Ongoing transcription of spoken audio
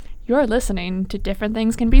You're listening to Different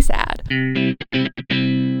Things Can Be Sad.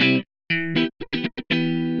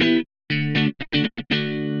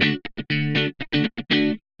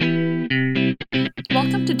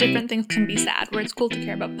 Welcome to Different Things Can Be Sad, where it's cool to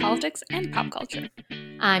care about politics and pop culture.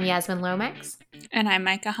 I'm Yasmin Lomax. And I'm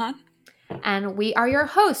Micah Hahn. And we are your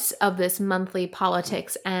hosts of this monthly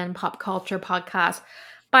politics and pop culture podcast.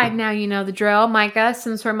 By now, you know the drill. Micah,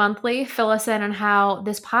 since we're monthly, fill us in on how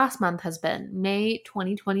this past month has been, May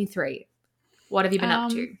 2023. What have you been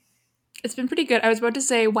up to? It's been pretty good. I was about to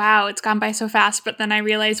say, wow, it's gone by so fast, but then I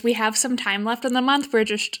realized we have some time left in the month. We're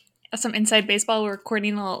just some Inside Baseball. We're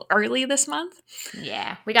recording a little early this month.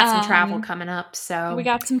 Yeah, we got some travel coming up, so we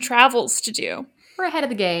got some travels to do. We're ahead of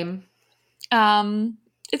the game.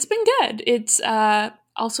 It's been good. It's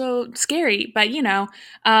also scary, but you know,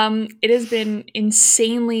 it has been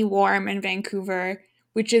insanely warm in Vancouver,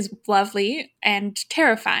 which is lovely and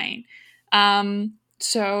terrifying.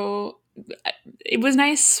 So it was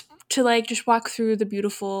nice to like just walk through the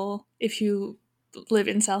beautiful, if you live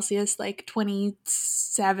in Celsius, like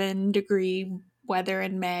 27-degree weather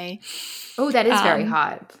in May. Oh, that is very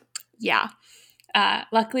hot. Yeah.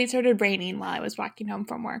 Luckily, it started raining while I was walking home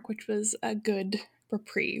from work, which was a good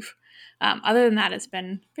reprieve. Other than that, it's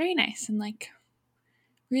been very nice and like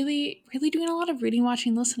really, really doing a lot of reading,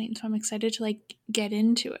 watching, listening. So I'm excited to like get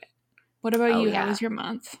into it. What about you? Yeah. How was your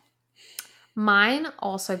month? Mine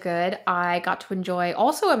also good. I got to enjoy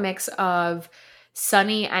also a mix of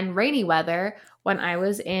sunny and rainy weather when I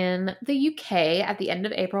was in the UK at the end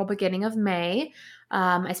of April, beginning of May.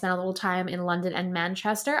 I spent a little time in London and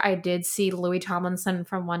Manchester. I did see Louis Tomlinson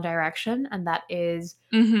from One Direction, and that is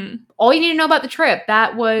all you need to know about the trip.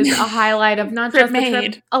 That was a highlight of not just the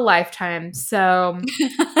trip, a lifetime. So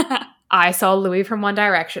I saw Louis from One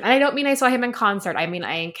Direction. And I don't mean I saw him in concert. I mean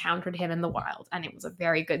I encountered him in the wild, and it was a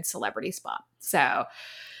very good celebrity spot. So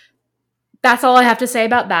that's all I have to say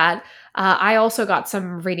about that. I also got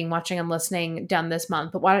some reading, watching, and listening done this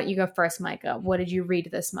month. But why don't you go first, Micah? What did you read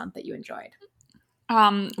this month that you enjoyed?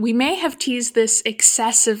 We may have teased this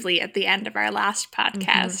excessively at the end of our last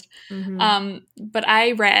podcast. But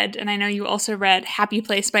I read, and I know you also read, Happy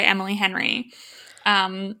Place by Emily Henry.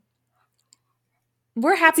 We're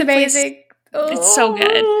Happy Place. It's so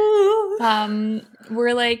good.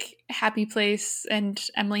 We're like Happy Place and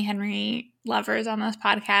Emily Henry lovers on this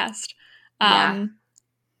podcast.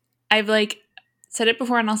 I've like said it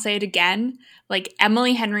before and I'll say it again. Like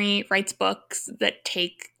Emily Henry writes books that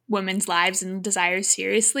take women's lives and desires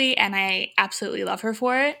seriously, and I absolutely love her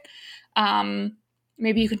for it.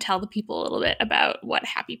 Maybe you can tell the people a little bit about what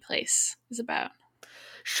Happy Place is about.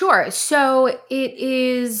 Sure. So it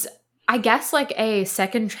is, I guess, like a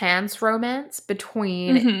second chance romance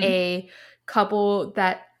between a couple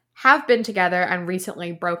that have been together and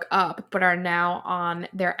recently broke up, but are now on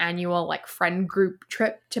their annual like friend group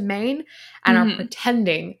trip to Maine and are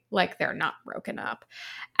pretending like they're not broken up.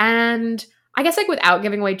 And I guess like without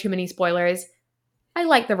giving away too many spoilers, I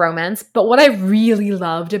like the romance, but what I really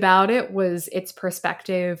loved about it was its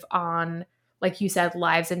perspective on, like you said,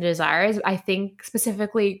 lives and desires. I think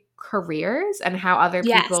specifically careers and how other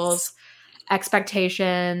people's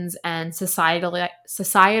expectations and societal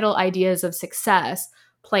ideas of success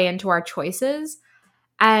play into our choices.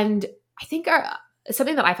 And I think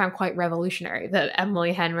something that I found quite revolutionary that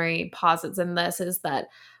Emily Henry posits in this is that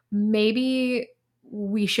maybe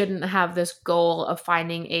we shouldn't have this goal of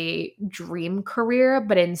finding a dream career,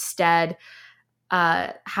 but instead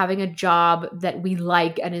having a job that we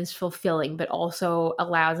like and is fulfilling, but also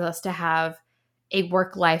allows us to have a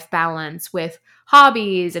work-life balance with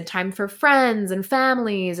hobbies and time for friends and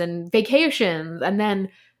families and vacations. And then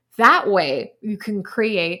that way you can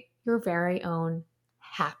create your very own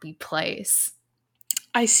happy place.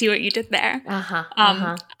 I see what you did there.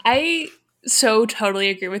 I so totally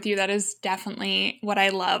agree with you. That is definitely what I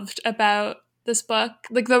loved about this book.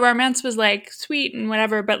 Like the romance was like sweet and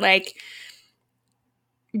whatever, but like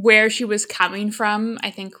where she was coming from, I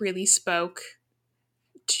think really spoke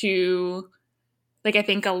to like I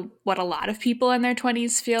think what a lot of people in their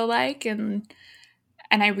 20s feel like. And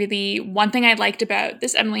I really, one thing I liked about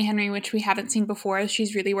this Emily Henry, which we haven't seen before, is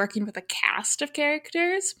she's really working with a cast of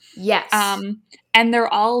characters. Yes. And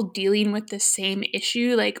they're all dealing with the same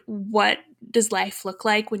issue. Like, what does life look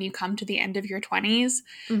like when you come to the end of your 20s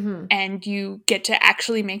and you get to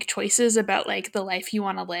actually make choices about like the life you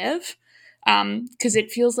want to live? Because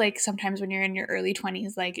it feels like sometimes when you're in your early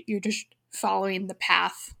 20s, like you're just following the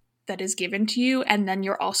path that is given to you, and then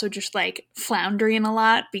you're also just like floundering a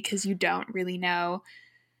lot because you don't really know,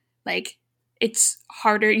 like it's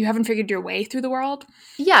harder, you haven't figured your way through the world.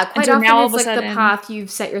 Yeah, quite so often now all it's of a like sudden, the path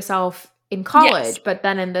you've set yourself in college. Yes. But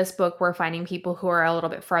then in this book, we're finding people who are a little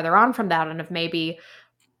bit further on from that and have maybe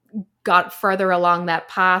got further along that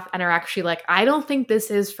path and are actually like, I don't think this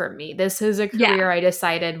is for me. This is a career I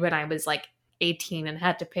decided when I was like 18 and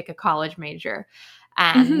had to pick a college major.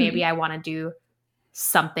 And maybe I want to do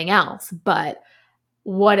something else. But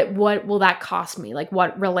what will that cost me? Like,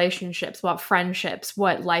 what relationships, what friendships,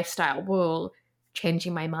 what lifestyle will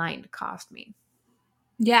changing my mind cost me?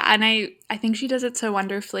 Yeah, and I think she does it so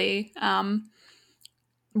wonderfully,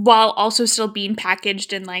 while also still being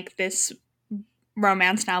packaged in like this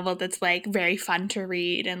romance novel that's like very fun to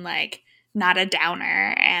read and like not a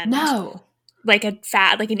downer and like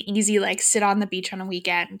an easy like sit on the beach on a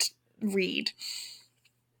weekend read,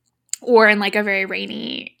 or in like a very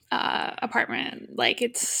rainy apartment. Like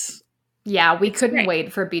we couldn't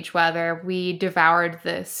wait for beach weather. We devoured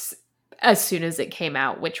this as soon as it came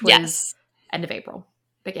out, which was end of April,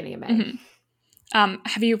 beginning of May.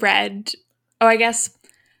 Have you read, I guess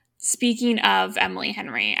speaking of Emily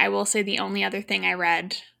Henry, I will say the only other thing I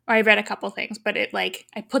read a couple things, but it like,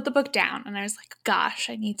 I put the book down and I was like, gosh,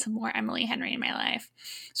 I need some more Emily Henry in my life.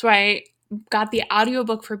 So I got the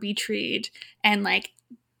audiobook for Beach Read and like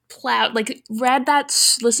read that,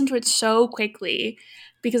 listened to it so quickly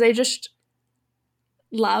because I just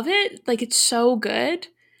love it. Like, it's so good.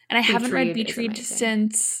 And I haven't read Beach Read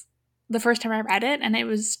since the first time I read it, and it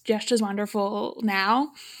was just as wonderful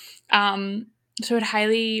now. So I'd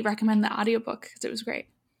highly recommend the audiobook because it was great.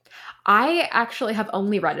 I actually have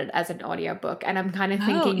only read it as an audiobook, and I'm kind of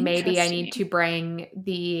thinking maybe I need to bring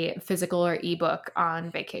the physical or ebook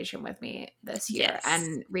on vacation with me this year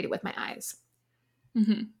and read it with my eyes.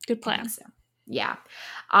 Good plan. So, yeah.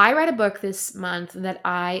 I read a book this month that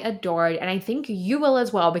I adored, and I think you will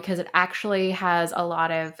as well because it actually has a lot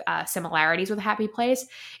of similarities with Happy Place.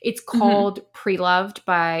 It's called Pre-Loved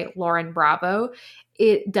by Lauren Bravo.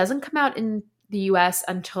 It doesn't come out in the US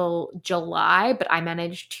until July, but I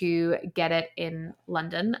managed to get it in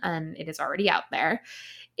London and it is already out there.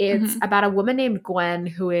 It's about a woman named Gwen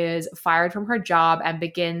who is fired from her job and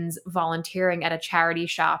begins volunteering at a charity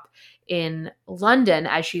shop in London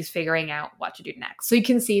as she's figuring out what to do next. So you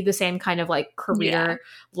can see the same kind of like career,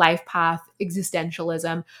 life path,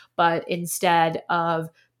 existentialism, but instead of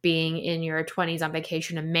being in your 20s on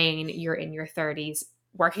vacation in Maine, you're in your 30s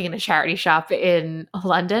working in a charity shop in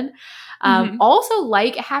London. Also,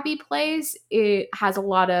 like Happy Place, it has a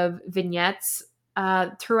lot of vignettes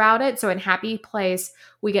throughout it. So in Happy Place,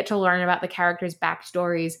 we get to learn about the characters'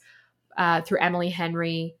 backstories through Emily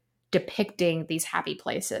Henry depicting these happy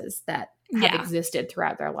places that have existed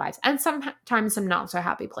throughout their lives, and sometimes some not so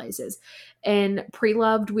happy places. In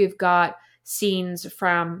Pre-Loved, we've got scenes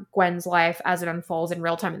from Gwen's life as it unfolds in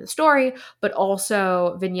real time in the story, but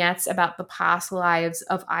also vignettes about the past lives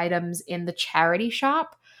of items in the charity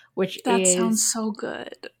shop, which sounds so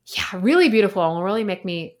good. Yeah, really beautiful and will really make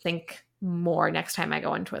me think more next time I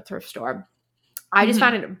go into a thrift store. I just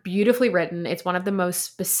found it beautifully written. It's one of the most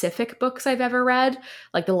specific books I've ever read.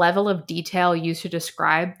 Like, the level of detail used to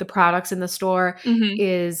describe the products in the store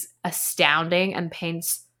is astounding and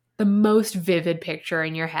paints the most vivid picture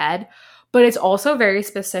in your head. But it's also very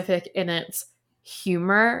specific in its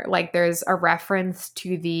humor. Like, there's a reference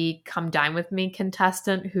to the Come Dine With Me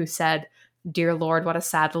contestant who said, "Dear Lord, what a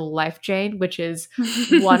sad little life, Jane," which is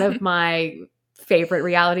one of my favorite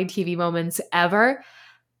reality TV moments ever.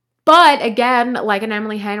 But again, like an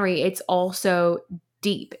Emily Henry, it's also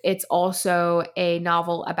deep. It's also a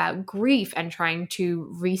novel about grief and trying to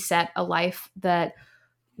reset a life that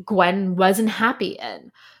Gwen wasn't happy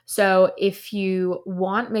in. So if you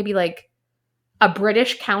want maybe like a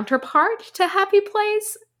British counterpart to Happy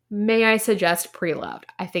Place, may I suggest Pre-Loved?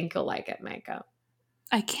 I think you'll like it, Mako.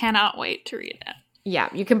 I cannot wait to read it. Yeah,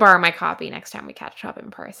 you can borrow my copy next time we catch up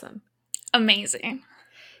in person. Amazing.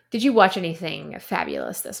 Did you watch anything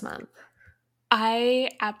fabulous this month? I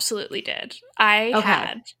absolutely did. I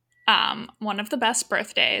had one of the best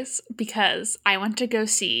birthdays because I went to go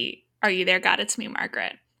see Are You There, God? It's Me,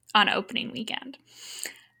 Margaret on opening weekend.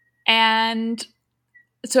 And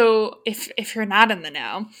so if you're not in the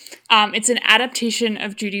know, it's an adaptation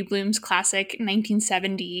of Judy Blume's classic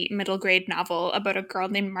 1970 middle grade novel about a girl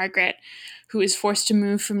named Margaret who is forced to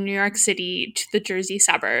move from New York City to the Jersey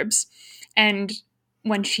suburbs. And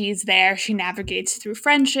when she's there, she navigates through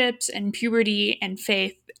friendships and puberty and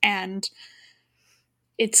faith, and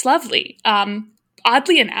it's lovely.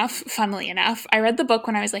 Oddly enough, funnily enough, I read the book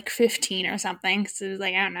when I was like 15 or something, because it was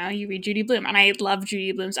like, I don't know, you read Judy Blume, and I love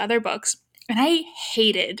Judy Blume's other books, and I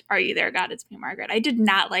hated Are You There, God? It's Me, Margaret. I did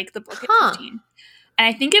not like the book at 15, and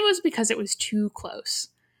I think it was because it was too close.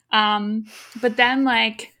 But then,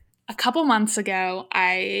 like, a couple months ago,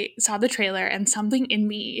 I saw the trailer and something in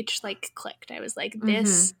me, it just like clicked. I was like,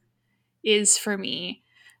 this is for me.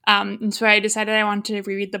 And so I decided I wanted to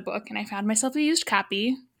reread the book, and I found myself a used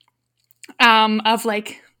copy of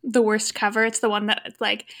like the worst cover. It's the one that it's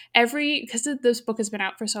like because this book has been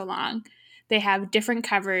out for so long, they have different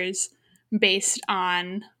covers based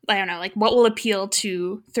on, I don't know, like what will appeal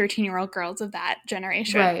to 13-year-old girls of that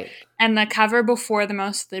generation. Right. And the cover before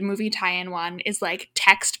the movie tie-in one is like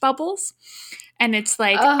text bubbles. And it's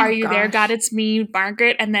like, are you there, God? It's me,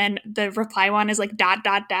 Margaret. And then the reply one is like ...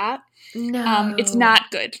 No. It's not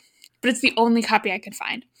good. But it's the only copy I could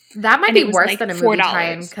find. That might be worse than a movie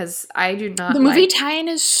tie-in, because I do not. The movie tie-in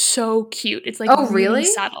is so cute. It's like really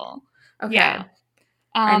subtle. Okay. Yeah.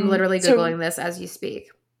 I'm literally Googling this as you speak.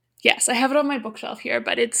 Yes, I have it on my bookshelf here,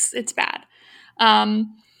 but it's bad.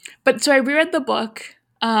 But so I reread the book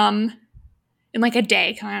in like a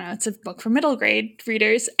day. I don't know, it's a book for middle grade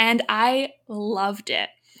readers, and I loved it.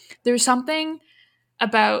 There's something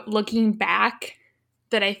about looking back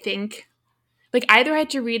that I think, like, either I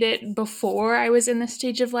had to read it before I was in this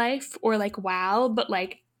stage of life or like while, but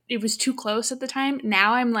like it was too close at the time.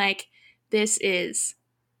 Now I'm like, this is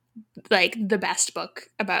like the best book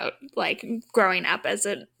about like growing up as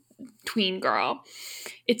a tween girl.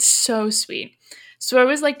 It's so sweet. So I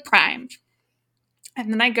was like primed.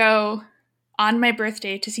 And then I go on my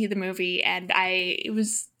birthday to see the movie, and it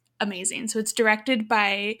was amazing. So it's directed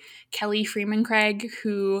by Kelly Freeman Craig,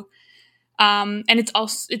 who and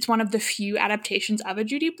it's one of the few adaptations of a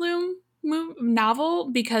Judy Blume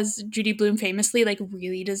novel, because Judy Blume famously like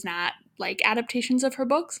really does not like adaptations of her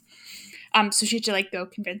books. So she had to like go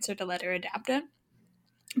convince her to let her adapt it.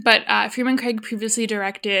 But Freeman Craig previously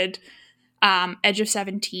directed Edge of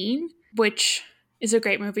 17, which is a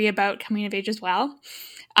great movie about coming of age as well.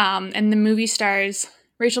 And the movie stars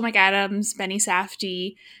Rachel McAdams, Benny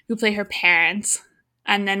Safdie, who play her parents.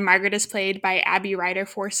 And then Margaret is played by Abby Ryder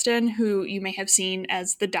Forston, who you may have seen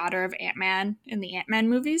as the daughter of Ant-Man in the Ant-Man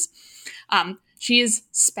movies. She is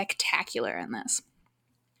spectacular in this.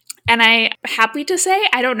 And I happy to say,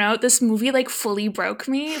 I don't know, this movie like fully broke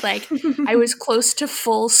me. Like I was close to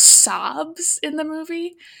full sobs in the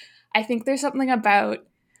movie. I think there's something about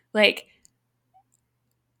like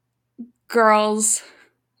girls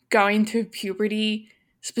going through puberty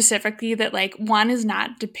specifically that like one is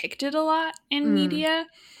not depicted a lot in media,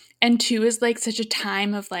 and two is like such a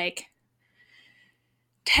time of like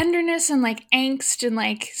tenderness and like angst and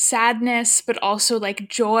like sadness, but also like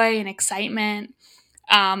joy and excitement.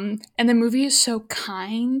 And the movie is so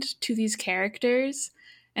kind to these characters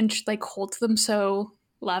and just like holds them so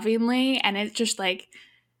lovingly, and it's just like,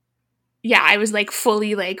 yeah, I was like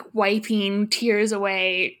fully like wiping tears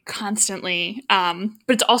away constantly. But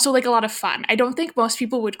it's also like a lot of fun. I don't think most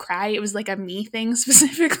people would cry. It was like a me thing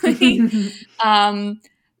specifically.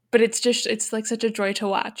 But it's like such a joy to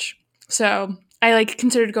watch. So I like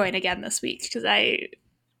considered going again this week, because I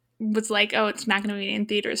was like, oh, it's not going to be in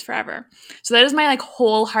theaters forever. So that is my like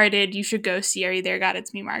wholehearted, you should go see Are You There, God?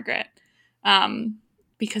 It's Me, Margaret.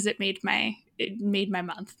 Because it made my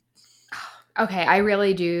month. Okay, I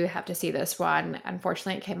really do have to see this one.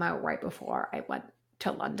 Unfortunately, it came out right before I went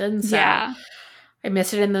to London, so yeah. I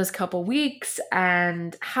missed it in those couple weeks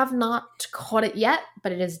and have not caught it yet,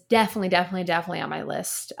 but it is definitely on my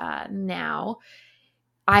list now.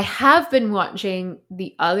 I have been watching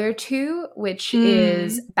the other two, which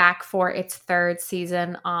is back for its third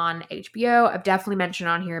season on HBO. I've definitely mentioned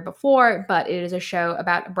on here before, but it is a show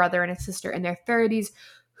about a brother and a sister in their 30s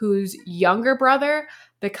whose younger brother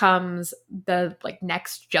becomes the like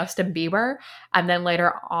next Justin Bieber, and then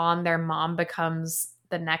later on their mom becomes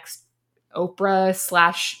the next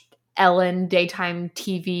Oprah / Ellen daytime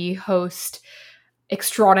TV host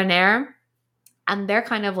extraordinaire, and they're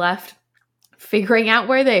kind of left figuring out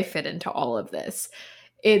where they fit into all of this.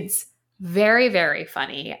 It's very, very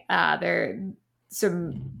funny. There are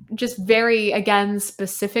some just very, again,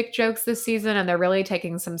 specific jokes this season, and they're really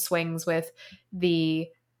taking some swings with the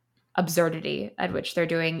absurdity at which they're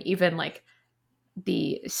doing even like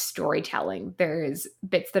the storytelling. There's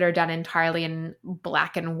bits that are done entirely in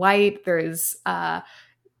black and white. There's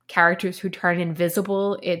characters who turn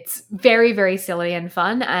invisible. It's very, very silly and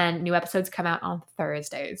fun, and new episodes come out on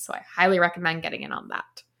Thursdays, so I highly recommend getting in on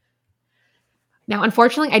that. Now,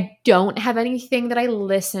 unfortunately, I don't have anything that I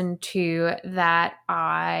listen to that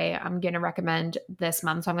I am going to recommend this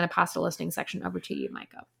month, so I'm going to pass the listening section over to you,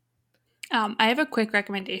 Micah. I have a quick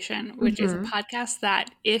recommendation, which is a podcast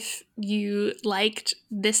that if you liked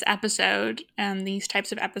this episode and these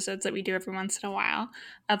types of episodes that we do every once in a while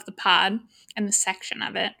of the pod and the section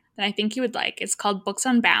of it that I think you would like. It's called Books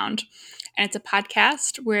Unbound, and it's a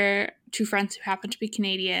podcast where two friends who happen to be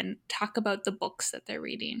Canadian talk about the books that they're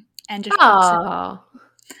reading and just books.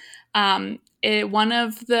 One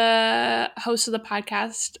of the hosts of the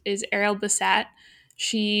podcast is Ariel Bissett.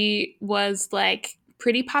 She was like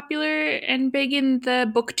pretty popular and big in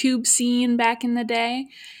the booktube scene back in the day.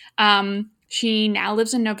 She now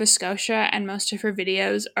lives in Nova Scotia, and most of her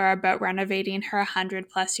videos are about renovating her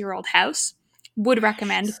 100-plus-year-old house. Would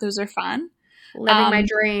recommend. Those are fun. Living my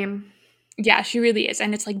dream. Yeah, she really is.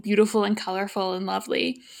 And it's like beautiful and colorful and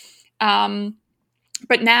lovely.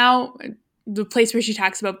 But now the place where she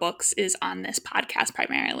talks about books is on this podcast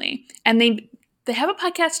primarily. And they have a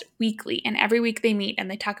podcast weekly, and every week they meet and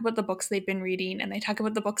they talk about the books they've been reading and they talk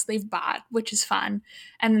about the books they've bought, which is fun.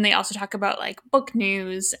 And then they also talk about like book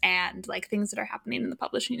news and like things that are happening in the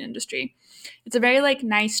publishing industry. It's a very like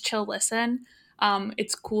nice, chill listen.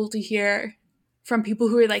 It's cool to hear from people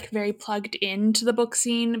who are like very plugged into the book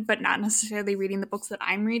scene, but not necessarily reading the books that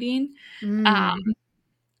I'm reading.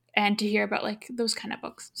 And to hear about like those kind of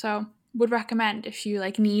books. So would recommend if you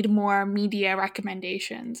like need more media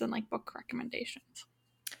recommendations and like book recommendations.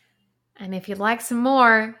 And if you'd like some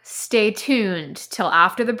more, stay tuned till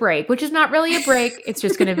after the break, which is not really a break. It's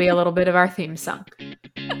just going to be a little bit of our theme song.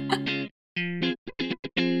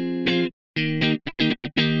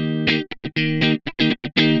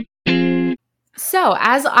 So,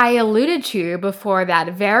 as I alluded to before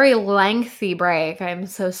that very lengthy break, I'm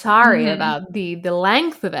so sorry about the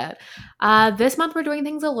length of it. This month, we're doing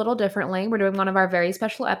things a little differently. We're doing one of our very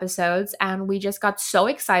special episodes, and we just got so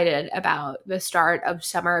excited about the start of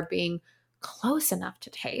summer being close enough to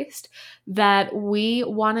taste that we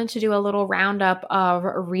wanted to do a little roundup of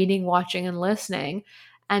reading, watching, and listening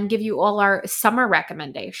and give you all our summer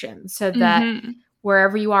recommendations so that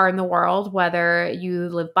wherever you are in the world, whether you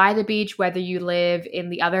live by the beach, whether you live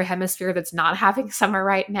in the other hemisphere that's not having summer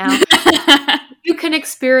right now, you can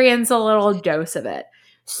experience a little dose of it.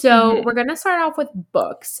 So we're going to start off with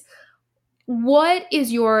books. What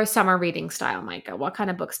is your summer reading style, Micah? What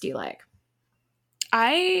kind of books do you like?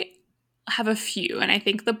 I have a few, and I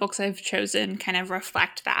think the books I've chosen kind of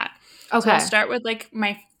reflect that. Okay. So I'll start with like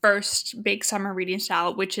my first big summer reading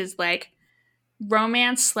style, which is like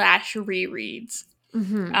romance / rereads.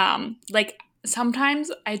 Like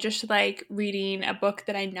sometimes I just like reading a book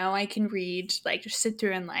that I know I can read, like just sit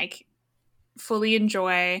through and like fully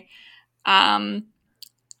enjoy. That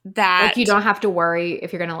like you don't have to worry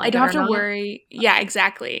if you're gonna like it or not. I don't have to worry. Yeah,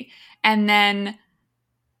 exactly. And then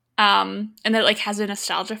it like has a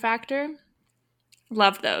nostalgia factor.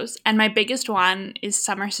 Love those. And my biggest one is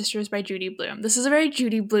Summer Sisters by Judy Blume. This is a very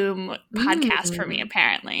Judy Blume podcast for me,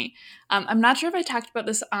 apparently. I'm not sure if I talked about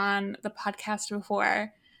this on the podcast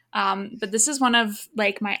before, but this is one of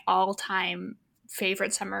like my all-time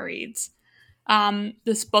favorite summer reads.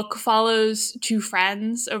 This book follows two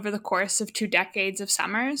friends over the course of 2 decades of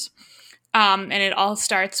summers. And it all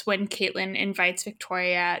starts when Caitlin invites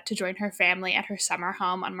Victoria to join her family at her summer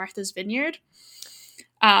home on Martha's Vineyard.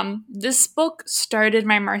 This book started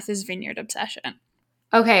my Martha's Vineyard obsession.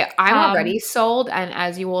 Okay, I'm already sold, and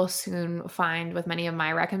as you will soon find with many of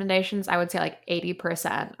my recommendations, I would say like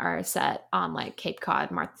 80% are set on like Cape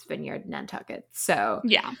Cod, Martha's Vineyard, Nantucket. So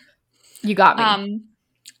yeah, you got me.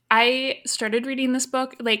 I started reading this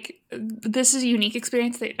book, like this is a unique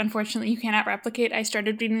experience that unfortunately you cannot replicate. I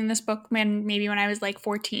started reading this book maybe when I was like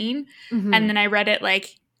 14, and then I read it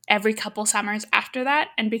like every couple summers after that.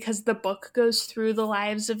 And because the book goes through the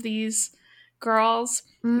lives of these girls,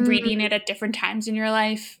 reading it at different times in your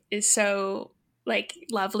life is so like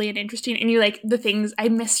lovely and interesting. And you like the things, I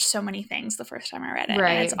missed so many things the first time I read it.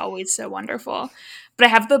 Right. And it's always so wonderful. But I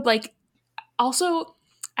have the like, also,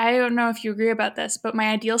 I don't know if you agree about this, but my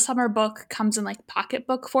ideal summer book comes in like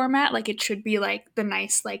pocketbook format. Like it should be like the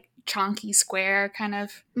nice, like chonky square kind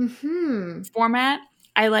of format.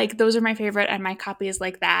 I like, those are my favorite, and my copy is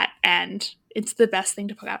like that, and it's the best thing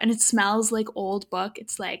to put out. And it smells like old book.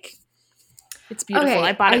 It's like, it's beautiful. Okay,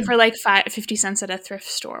 I bought it for like 50 cents at a thrift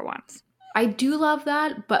store once. I do love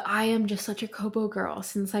that, but I am just such a Kobo girl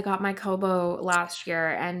since I got my Kobo last year,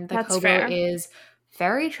 and the That's Kobo fair. Is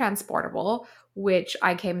very transportable, which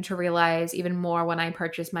I came to realize even more when I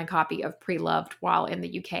purchased my copy of Pre-Loved while in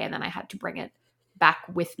the UK, and then I had to bring it back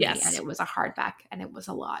with me, and it was a hardback, and it was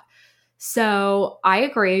a lot. So I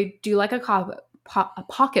agree, do like a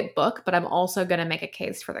pocket book, but I'm also going to make a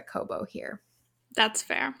case for the Kobo here. That's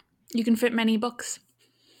fair. You can fit many books.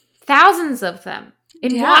 Thousands of them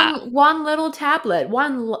in one little tablet,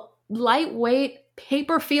 one lightweight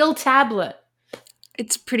paper feel tablet.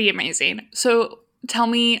 It's pretty amazing. So tell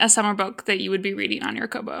me a summer book that you would be reading on your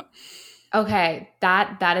Kobo. Okay,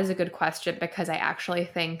 that is a good question because I actually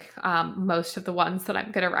think most of the ones that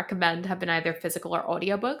I'm going to recommend have been either physical or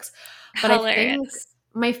audiobooks. But I think Hilarious.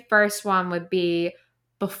 my first one would be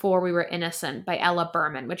Before We Were Innocent by Ella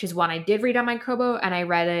Berman, which is one I did read on my Kobo, and I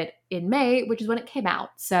read it in May, which is when it came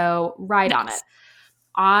out. So right on it. Nice.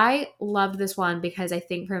 I loved this one because I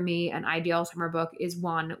think for me, an ideal summer book is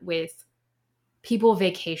one with people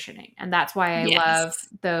vacationing. And that's why I love Yes.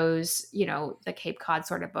 those, the Cape Cod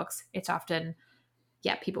sort of books. It's often,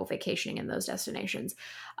 yeah, people vacationing in those destinations.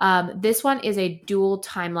 This one is a dual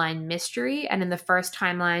timeline mystery. And in the first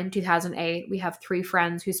timeline, 2008, we have three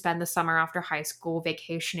friends who spend the summer after high school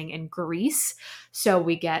vacationing in Greece. So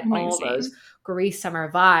we get all those Amazing. Greece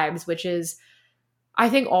summer vibes, which is, I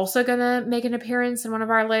think, also going to make an appearance in one of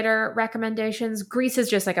our later recommendations. Greece is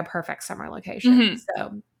just like a perfect summer location. Mm-hmm.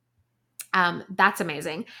 So that's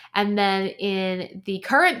amazing. And then in the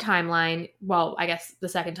current timeline, well, I guess the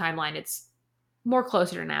second timeline, it's more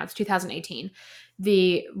closer to now. It's 2018.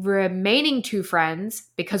 The remaining two friends,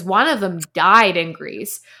 because one of them died in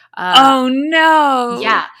Greece, Oh no.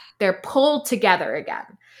 yeah, they're pulled together again.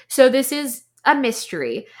 So this is a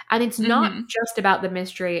mystery, and it's not Mm-hmm. just about the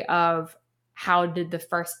mystery of how did the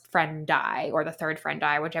first friend die or the third friend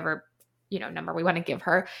die, whichever number we want to give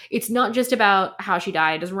her. It's not just about how she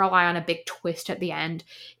died. It doesn't rely on a big twist at the end.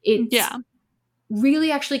 It's Yeah.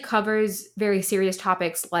 really actually covers very serious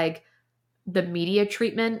topics like the media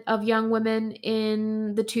treatment of young women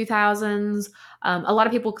in the 2000s. A lot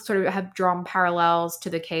of people sort of have drawn parallels to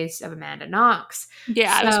the case of Amanda Knox.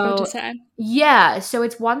 Yeah, I was about to So, say. yeah, so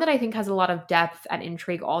it's one that I think has a lot of depth and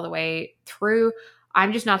intrigue all the way through.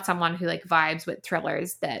 I'm just not someone who like vibes with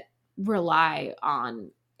thrillers that rely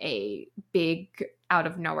on a big out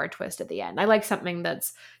of nowhere twist at the end. I like something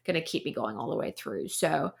that's going to keep me going all the way through.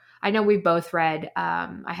 So, I know we've both read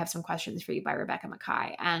I Have Some Questions for You by Rebecca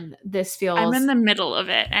Makkai, and this I'm in feels the middle of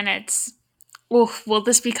it, and it's, oh, will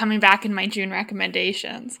this be coming back in my June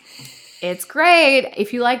recommendations? it's great.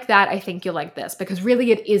 If you like that, I think you'll like this because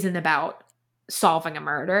really it isn't about solving a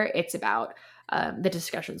murder. It's about the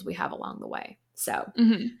discussions we have along the way. So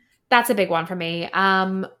Mm-hmm. that's a big one for me.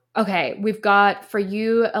 Okay, we've got for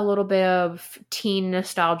you a little bit of teen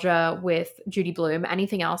nostalgia with Judy Blume.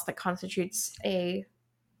 Anything else that constitutes a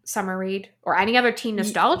summer read or any other teen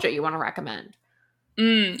nostalgia you want to recommend?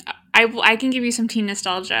 I can give you some teen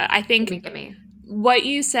nostalgia. I think Gimme. what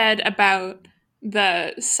you said about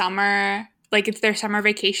the summer, like it's their summer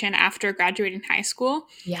vacation after graduating high school.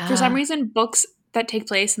 For some Yeah. reason, books that take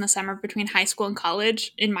place in the summer between high school and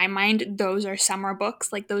college, in my mind, those are summer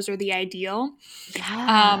books. Like those are the ideal.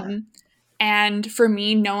 Yeah. Um, and for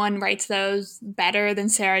me, no one writes those better than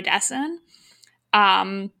Sarah Dessen.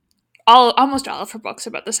 Um, almost all of her books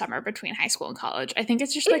about the summer between high school and college. I think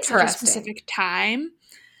it's just like such a Interesting. specific time.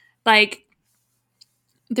 Like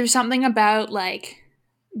there's something about like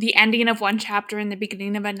the ending of one chapter and the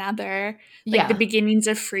beginning of another, like the Yeah. beginnings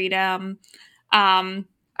of freedom. Um,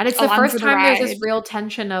 And it's the Along first for the time there's this ride. real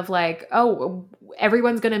tension of like, oh,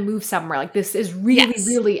 everyone's going to move somewhere. Like this is really, Yes,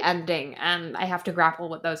 really ending. And I have to grapple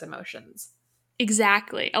with those emotions.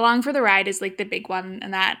 exactly. Along for the ride is like the big one,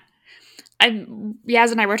 and that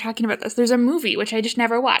Yaz and I were talking about this. There's a movie which I just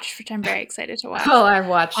never watched, which I'm very excited to Oh, watch. I've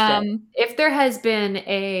watched it. Um, If there has been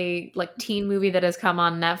a like teen movie that has come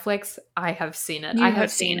on Netflix, I have seen it. I you have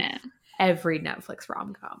have seen seen it, every Netflix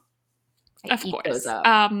rom-com. I of eat those course.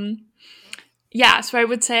 up. Yeah, so I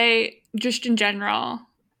would say just in general,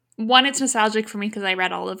 one, it's nostalgic for me because I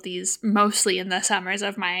read all of these mostly in the summers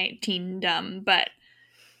of my teendom, but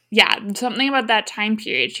yeah, something about that time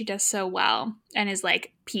period she does so well and is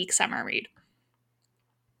like peak summer read.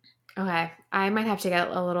 Okay. I might have to get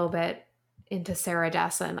a little bit into Sarah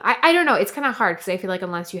Dessen. I don't know. It's kind of hard because I feel like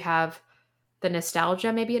unless you have the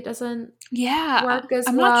nostalgia, maybe it doesn't Yeah, work as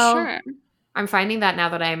I'm not well. sure. I'm finding that now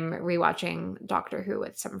that I'm rewatching Doctor Who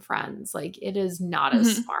with some friends, like it is not as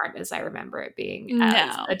Mhm. smart as I remember it being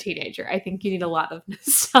as No. a teenager. I think you need a lot of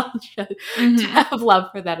nostalgia to Hmm. have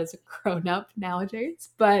love for that as a grown up nowadays.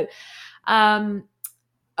 But um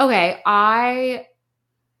okay, I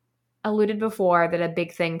alluded before that a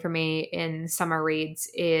big thing for me in summer reads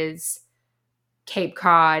is Cape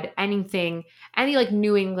Cod, any like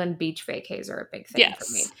New England beach vacays are a big thing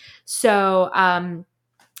for me. Yes. So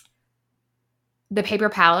The Paper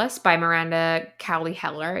Palace by Miranda Cowley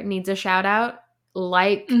Heller needs a shout out.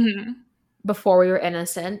 Like Hmm. Before We Were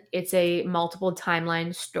Innocent, it's a multiple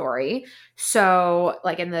timeline story. So,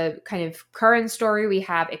 like in the kind of current story, we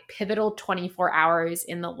have a pivotal 24 hours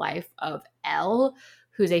in the life of Elle,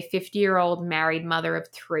 who's a 50-year-old married mother of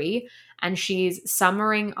three. And she's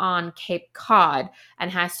summering on Cape Cod and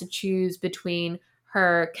has to choose between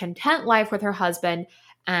her content life with her husband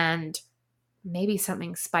and maybe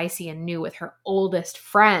something spicy and new with her oldest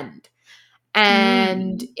friend.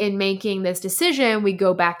 And in making this decision, we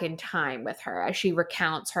go back in time with her as she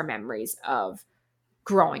recounts her memories of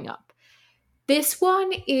growing up. This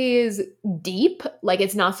one is deep. Like,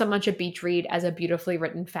 it's not so much a beach read as a beautifully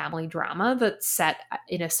written family drama that's set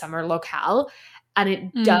in a summer locale. And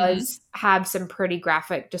it does have some pretty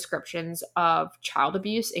graphic descriptions of child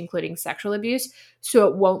abuse, including sexual abuse. So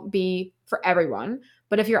it won't be for everyone.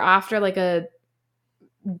 But if you're after like a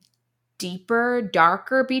deeper,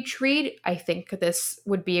 darker beach read, I think this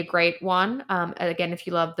would be a great one. Again, if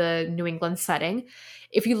you love the New England setting.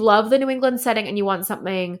 If you love the New England setting and you want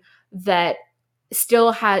something that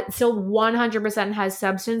still 100% has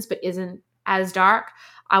substance but isn't as dark,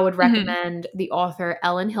 I would recommend the author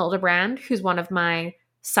Ellen Hildebrand, who's one of my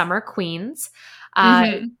summer queens.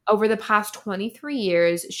 Over the past 23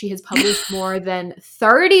 years, she has published more than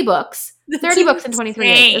 30 books. 30 books in 23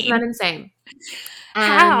 years. Isn't that insane?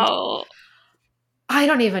 And how? I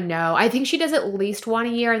don't even know. I think she does at least one a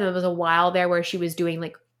year, and there was a while there where she was doing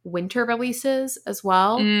like winter releases as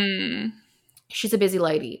well. She's a busy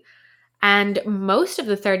lady. And most of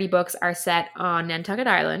the 30 books are set on Nantucket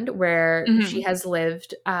Island, where she has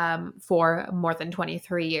lived for more than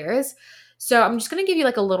 23 years. So I'm just going to give you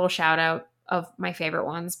like a little shout out of my favorite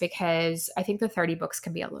ones because I think the 30 books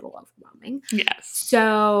can be a little overwhelming. Yes.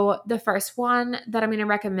 So the first one that I'm going to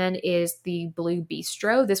recommend is The Blue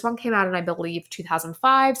Bistro. This one came out in, I believe,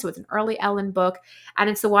 2005. So it's an early Ellen book. And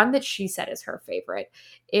it's the one that she said is her favorite.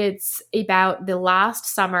 It's about the last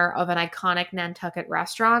summer of an iconic Nantucket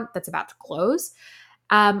restaurant that's about to close.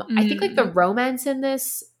 I think like the romance in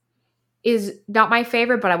this is not my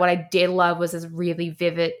favorite, but what I did love was this really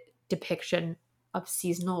vivid depiction of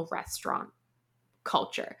seasonal restaurant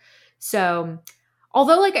culture. So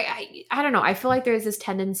although like I don't know, I feel like there's this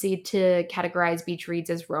tendency to categorize beach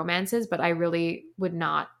reads as romances, but I really would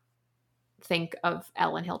not think of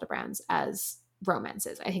Ellen Hildebrand's as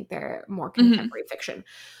romances. I think they're more contemporary fiction.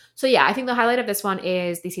 So yeah, I think the highlight of this one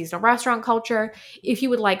is the seasonal restaurant culture. If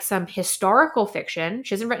you would like some historical fiction,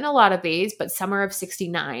 she hasn't written a lot of these, but Summer of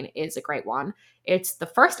 69 is a great one. It's the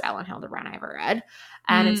first Ellen Hildebrand I ever read.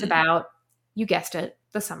 And it's about, you guessed it,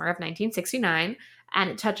 the summer of 1969. And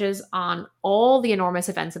it touches on all the enormous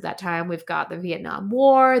events of that time. We've got the Vietnam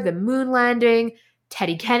War, the moon landing,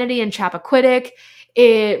 Teddy Kennedy and Chappaquiddick.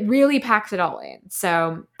 It really packs it all in.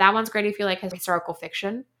 So that one's great if you like historical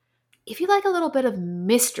fiction. If you like a little bit of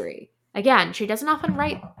mystery, again, she doesn't often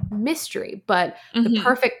write mystery, but The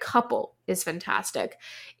Perfect Couple is fantastic.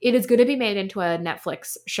 It is going to be made into a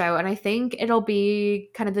Netflix show, and I think it'll be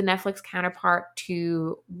kind of the Netflix counterpart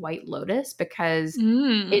to White Lotus because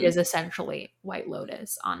it is essentially White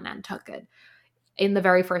Lotus on Nantucket. In the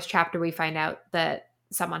very first chapter, we find out that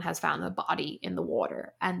someone has found the body in the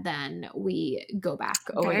water, and then we go back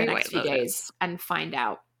over the next few days and find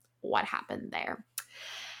out what happened there.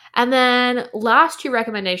 And then last two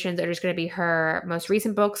recommendations are just going to be her most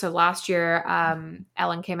recent book. So last year,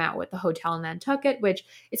 Ellen came out with The Hotel in Nantucket, which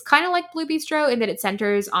is kind of like Blue Bistro in that it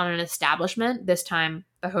centers on an establishment, this time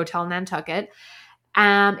the Hotel in Nantucket.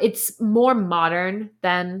 It's more modern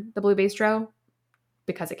than the Blue Bistro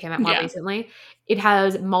because it came out more recently. It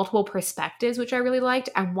has multiple perspectives, which I really liked.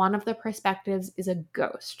 And one of the perspectives is a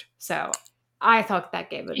ghost. So I thought that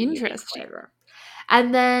gave it interesting flavor.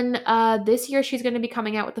 And then this year, she's going to be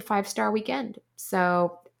coming out with the 5-Star Weekend.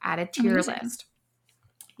 So add it to your list.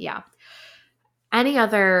 Yeah. Any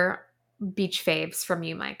other beach faves from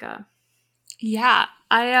you, Micah? Yeah.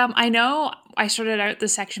 I know I started out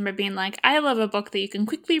this section by being like, I love a book that you can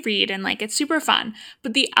quickly read and like it's super fun.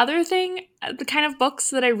 But the other thing, the kind of books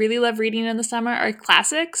that I really love reading in the summer are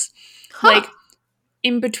classics. Like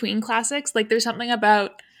in between classics. Like there's something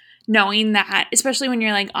about knowing that, especially when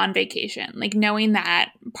you're like on vacation, like knowing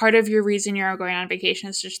that part of your reason you're going on vacation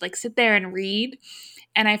is just like sit there and read.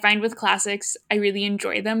 And I find with classics, I really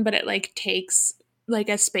enjoy them, but it like takes like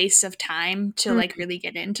a space of time to like really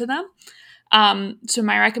get into them. So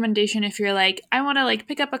my recommendation, if you're like, I want to like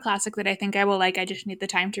pick up a classic that I think I will like, I just need the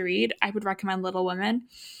time to read, I would recommend Little Women,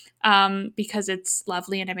 because it's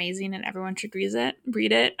lovely and amazing and everyone should read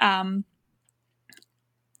it.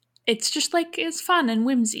 It's just like, it's fun and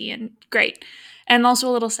whimsy and great. And also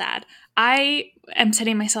a little sad. I am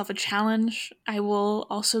setting myself a challenge. I will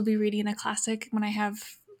also be reading a classic when I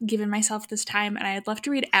have given myself this time, and I'd love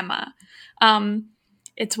to read Emma.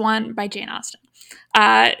 It's one by Jane Austen.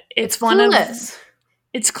 It's one Clueless.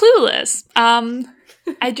 It's Clueless.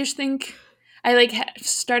 I just think I like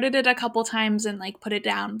started it a couple times and like put it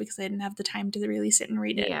down because I didn't have the time to really sit and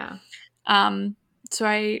read it. Yeah. So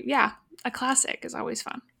a classic is always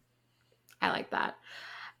fun. I like that.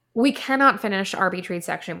 We cannot finish our Beach Read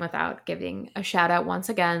section without giving a shout out once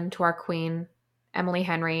again to our queen, Emily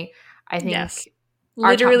Henry. I think yes.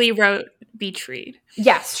 Literally wrote Beach Read.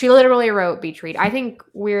 Yes, she literally wrote Beach Read. I think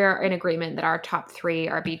we're in agreement that our top 3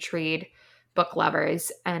 are Beach Read, Book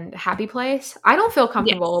Lovers, and Happy Place. I don't feel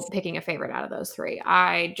comfortable picking a favorite out of those 3.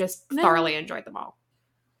 I just thoroughly enjoyed them all.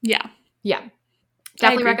 Yeah. Yeah.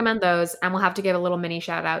 Definitely recommend those. And we'll have to give a little mini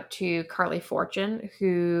shout out to Carly Fortune,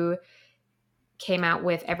 who came out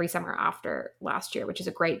with Every Summer After last year, which is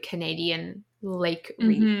a great Canadian lake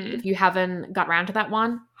read. If you haven't got around to that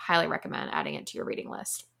one, highly recommend adding it to your reading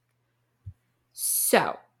list.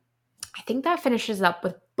 So I think that finishes up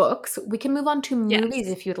with books. We can move on to movies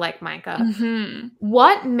if you'd like, Micah.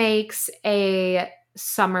 What makes a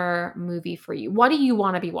summer movie for you? What do you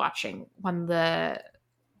want to be watching when the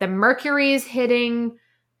mercury is hitting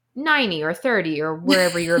 90 or 30 or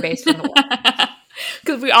wherever you're based in the world?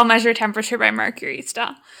 Because we all measure temperature by mercury still.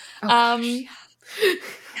 When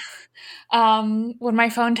my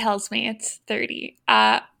phone tells me it's 30.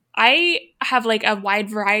 I have like a wide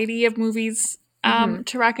variety of movies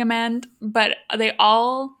to recommend, but they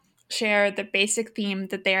all share the basic theme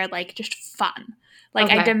that they are like just fun.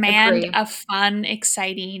 Like I demand a fun,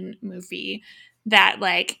 exciting movie that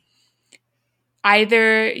like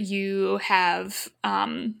either you have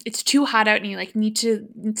it's too hot out and you like need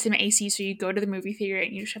some AC, so you go to the movie theater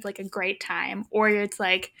and you just have like a great time, or it's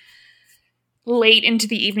like late into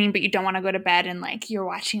the evening but you don't want to go to bed and like you're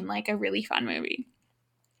watching like a really fun movie.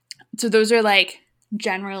 So those are like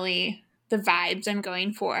generally the vibes I'm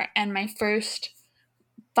going for. And my first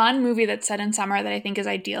fun movie that's set in summer that I think is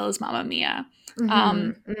ideal is Mamma Mia.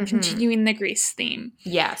 Continuing the Grease theme.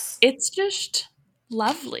 Yes. It's just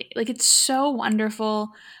lovely. Like it's so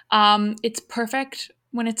wonderful. It's perfect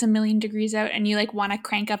when it's 1,000,000 degrees out and you like want to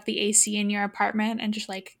crank up the AC in your apartment and just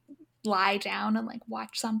like lie down and like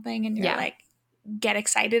watch something and you're like get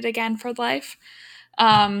excited again for life.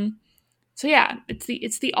 So yeah,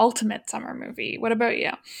 it's the ultimate summer movie. What about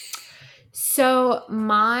you? So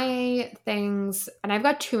my things, and I've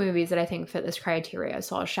got 2 movies that I think fit this criteria,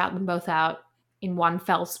 so I'll shout them both out in one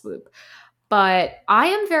fell swoop. But I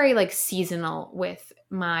am very like seasonal with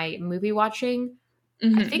my movie watching.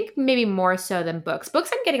 I think maybe more so than books. Books,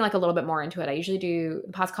 I'm getting like a little bit more into it. I usually do,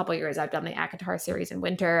 the past couple of years, I've done the ACOTAR series in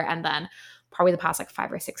winter, and then probably the past like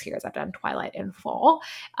 5 or 6 years, I've done Twilight in fall.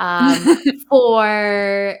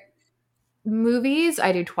 For movies,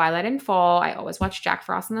 I do Twilight in fall. I always watch Jack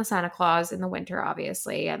Frost and the Santa Claus in the winter,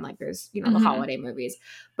 obviously, and like there's the holiday movies.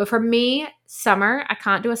 But for me, summer, I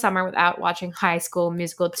can't do a summer without watching High School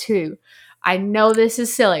Musical 2. I know this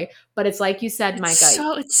is silly, but it's like you said, Micah.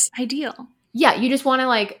 So it's ideal. Yeah, you just want to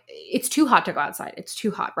like, it's too hot to go outside. It's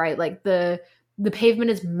too hot, right? Like the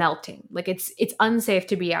pavement is melting. Like it's unsafe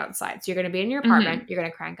to be outside. So you're going to be in your apartment. You're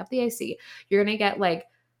going to crank up the AC. You're going to get like,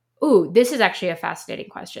 ooh, this is actually a fascinating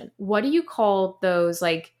question. What do you call those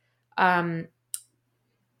like, I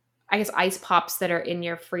guess ice pops that are in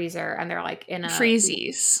your freezer and they're like in a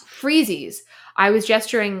freezies. I was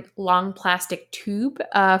gesturing long plastic tube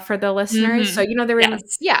for the listeners. So they're in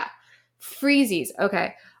freezies.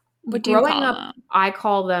 Okay. What do you call them? I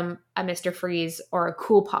call them a Mr. Freeze or a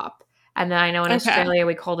Cool Pop. And then I know in Australia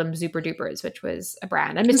we call them Super Dupers, which was a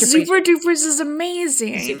brand. And Mr. Super Dupers is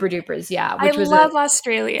amazing. Super Dupers, yeah. I love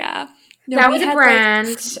Australia. That was a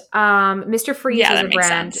brand. Mr. Freeze is a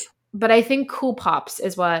brand. But I think Cool Pops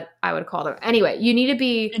is what I would call them. Anyway, you need to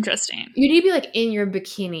be interesting. You need to be like in your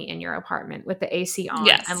bikini in your apartment with the AC on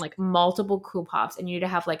and like multiple Cool Pops, and you need to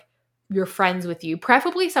have like your friends with you,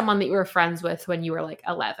 preferably someone that you were friends with when you were like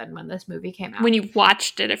 11 when this movie came out. When you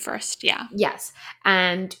watched it at first, yeah. Yes.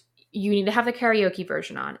 And you need to have the karaoke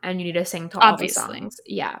version on and you need to sing to all the songs.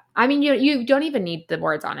 Yeah. I mean, you don't even need the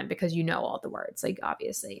words on it because you know all the words, like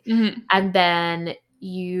obviously. And then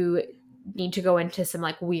you need to go into some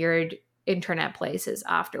like weird internet places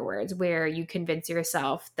afterwards where you convince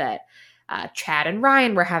yourself that Chad and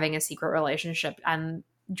Ryan were having a secret relationship and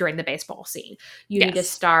during the baseball scene. You need to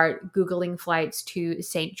start Googling flights to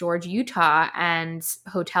St. George, Utah and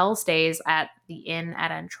hotel stays at the Inn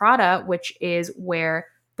at Entrada, which is where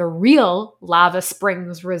the real Lava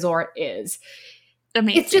Springs Resort is.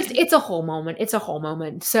 Amazing. It's a whole moment. It's a whole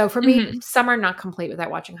moment. So for me, summer not complete without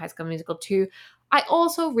watching High School Musical 2. I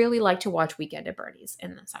also really like to watch Weekend at Bernie's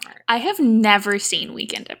in the summer. I have never seen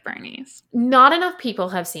Weekend at Bernie's. Not enough people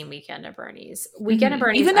have seen Weekend at Bernie's. Weekend at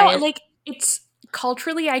Bernie's, even though like it's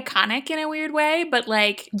culturally iconic in a weird way, but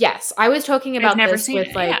like yes, I was talking about this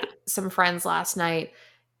with some friends last night.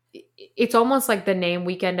 It's almost like the name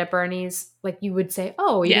Weekend at Bernie's. Like you would say,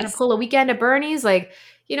 "Oh, you're gonna pull a Weekend at Bernie's?" Like,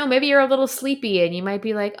 maybe you're a little sleepy and you might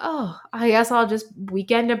be like, oh, I guess I'll just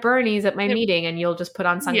weekend at Bernie's at my meeting, and you'll just put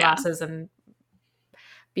on sunglasses and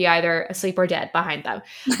be either asleep or dead behind them.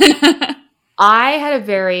 I had a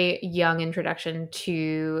very young introduction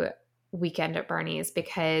to Weekend at Bernie's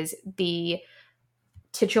because the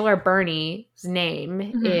titular Bernie's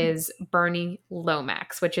name is Bernie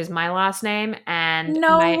Lomax, which is my last name. And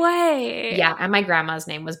no way. Yeah, and my grandma's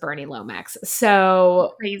name was Bernie Lomax.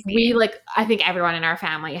 So we I think everyone in our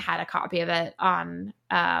family had a copy of it on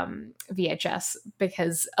VHS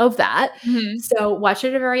because of that. So watched it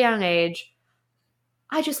at a very young age.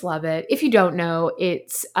 I just love it. If you don't know,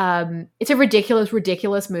 it's a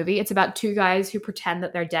ridiculous movie. It's about two guys who pretend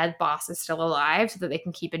that their dead boss is still alive so that they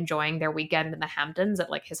can keep enjoying their weekend in the Hamptons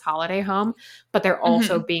at like his holiday home. But they're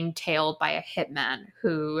also being tailed by a hitman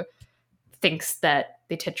who thinks that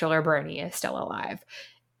the titular Bernie is still alive.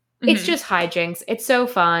 It's just hijinks. It's so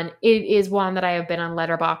fun. It is one that I have been on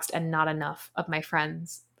Letterboxd and not enough of my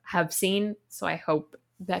friends have seen. So I hope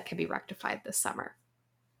that can be rectified this summer.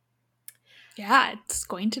 Yeah, it's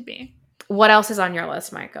going to be. What else is on your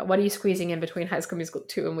list, Micah? What are you squeezing in between High School Musical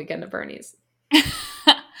 2 and Weekend at Bernie's?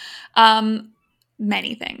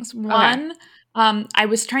 Many things. One, I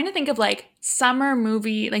was trying to think of like summer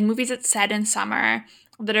movie, like movies that set in summer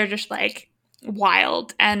that are just like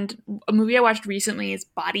wild. And a movie I watched recently is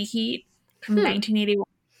Body Heat from 1981.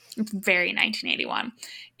 It's very 1981.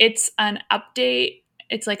 It's an update.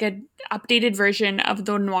 It's like an updated version of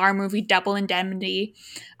the noir movie Double Indemnity.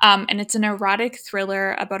 And it's an erotic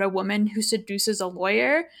thriller about a woman who seduces a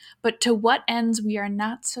lawyer, but to what ends we are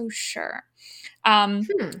not so sure. And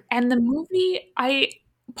the movie, I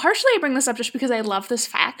bring this up just because I love this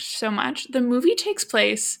fact so much. The movie takes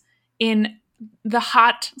place in the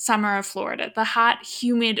hot summer of Florida, the hot,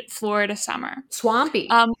 humid Florida summer. Swampy.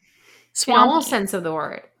 Swampy. In all sense of the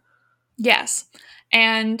word. Yes.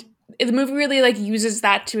 And the movie really like uses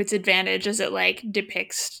that to its advantage as it like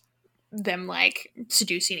depicts them like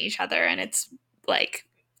seducing each other, and it's like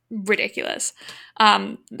ridiculous.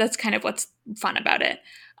 That's kind of what's fun about it.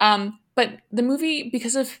 But the movie,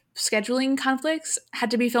 because of scheduling conflicts, had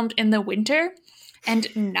to be filmed in the winter and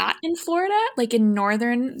not in Florida, like in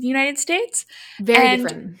northern United States.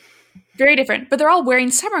 Very different. But they're all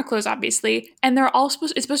wearing summer clothes, obviously. And it's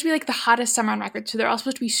supposed to be like the hottest summer on record. So they're all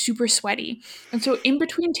supposed to be super sweaty. And so in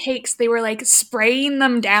between takes, they were like spraying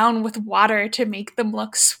them down with water to make them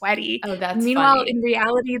look sweaty. Oh, that's Meanwhile, funny. in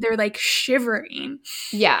reality, they're like shivering.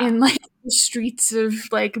 Yeah. In like the streets of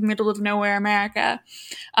like middle of nowhere America.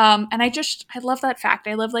 And I love that fact.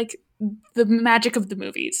 I love like the magic of the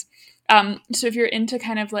movies. So if you're into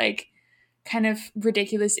kind of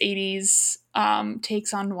ridiculous 80s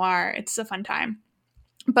takes on noir, it's a fun time.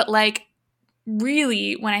 But like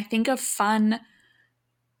really, when I think of fun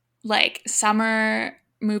like summer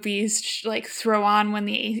movies like throw on when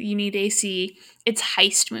you need AC, it's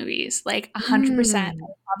heist movies. Like 100%. I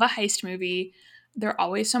love a heist movie. They're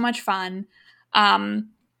always so much fun.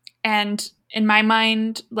 And in my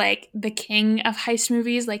mind, like the king of heist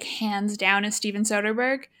movies, like hands down, is Steven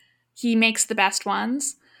Soderbergh. He makes the best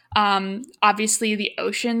ones. Obviously the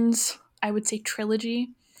Oceans, I would say trilogy.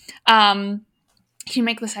 He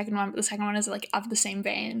make the second one, but the second one is like of the same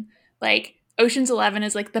vein. Like Ocean's 11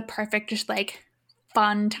 is like the perfect, just like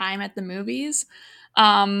fun time at the movies.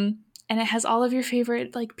 And it has all of your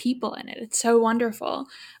favorite like people in it. It's so wonderful.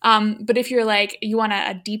 But if you're like, you want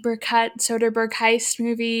a deeper cut Soderbergh heist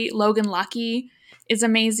movie, Logan Lucky is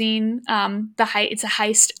amazing. It's a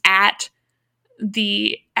heist at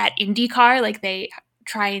IndyCar. Like they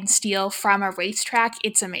try and steal from a racetrack.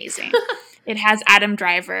 It's amazing. It has Adam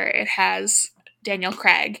Driver. It has Daniel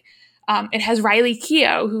Craig. It has Riley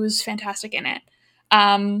Keough, who's fantastic in it.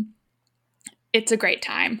 It's a great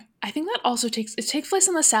time. I think that also takes place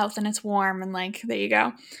in the South, and it's warm, and like there you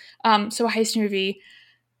go. So a heist movie,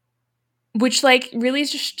 which like really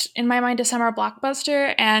is just in my mind a summer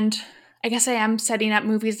blockbuster. And I guess I am setting up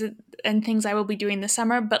movies and things I will be doing this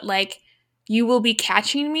summer, but like you will be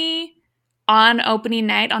catching me on opening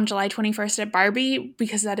night on July 21st at Barbie,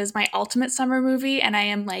 because that is my ultimate summer movie, and I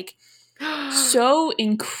am like so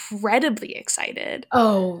incredibly excited.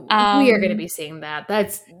 Oh, we are going to be seeing that.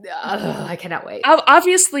 That's I cannot wait.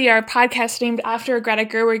 Obviously, our podcast named after a Greta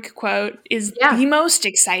Gerwig quote is the most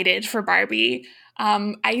excited for Barbie.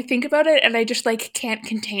 I think about it and I just like can't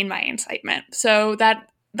contain my excitement. So that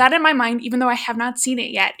in my mind, even though I have not seen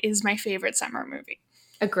it yet, is my favorite summer movie.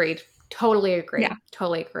 Agreed. Totally agree. Yeah.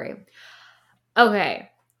 Totally agree. Okay.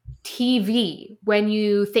 TV, when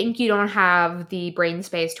you think you don't have the brain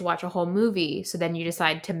space to watch a whole movie, so then you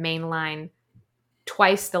decide to mainline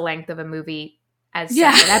twice the length of a movie as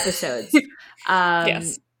separate episodes.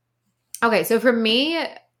 Yes. Okay, so for me,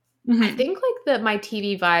 I think like my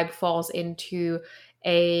TV vibe falls into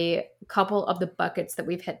a couple of the buckets that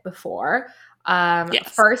we've hit before.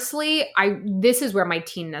 Firstly, this is where my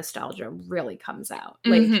teen nostalgia really comes out.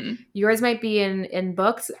 Like yours might be in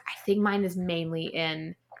books. I think mine is mainly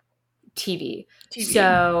in TV.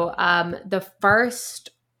 So the first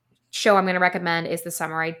show I'm going to recommend is The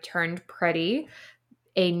Summer I Turned Pretty.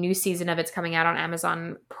 A new season of it's coming out on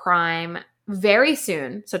Amazon Prime very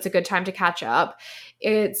soon, so it's a good time to catch up.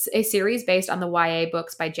 It's a series based on the YA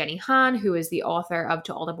books by Jenny Han, who is the author of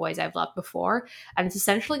To All the Boys I've Loved Before, and it's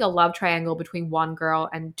essentially a love triangle between one girl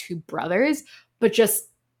and two brothers, but just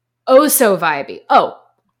oh so vibey. Oh,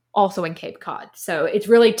 also in Cape Cod, so it's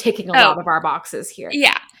really ticking a lot of our boxes here.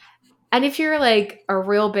 Yeah. And if you're like a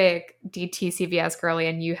real big DTCBS girly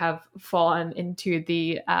and you have fallen into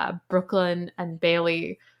the Brooklyn and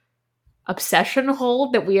Bailey obsession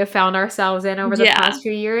hole that we have found ourselves in over the past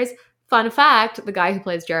few years, fun fact, the guy who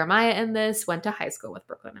plays Jeremiah in this went to high school with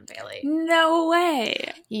Brooklyn and Bailey. No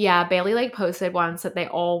way. Yeah, Bailey like posted once that they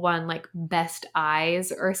all won like best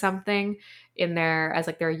eyes or something in their as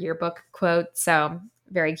like their yearbook quote. So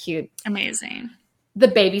very cute. Amazing. The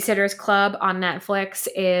Babysitters Club on Netflix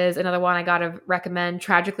is another one I gotta recommend.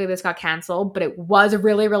 Tragically, this got canceled, but it was a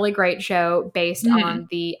really, really great show based on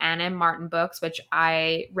the Anna M. Martin books, which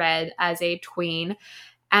I read as a tween.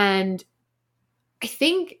 And I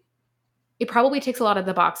think it probably ticks a lot of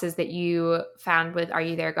the boxes that you found with Are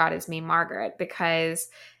You There, God Is Me, Margaret, because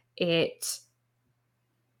it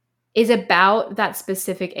is about that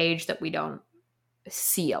specific age that we don't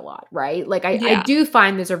see a lot, right? Like I do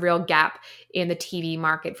find there's a real gap in the TV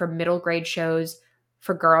market for middle grade shows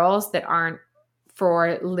for girls that aren't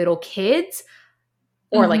for little kids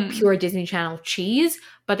or like pure Disney Channel cheese,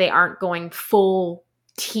 but they aren't going full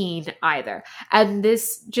teen either. And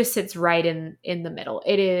this just sits right in the middle.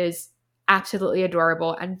 It is absolutely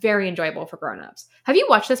adorable and very enjoyable for grown-ups. Have you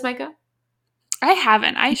watched this, Micah? I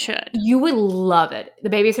haven't. I should. You would love it. The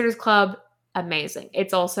Babysitters Club, amazing.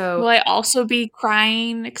 It's also will I also be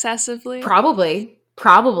crying excessively? Probably.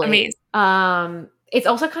 Amazing. It's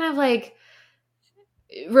also kind of like,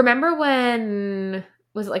 remember when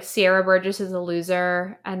was it like Sierra Burgess is a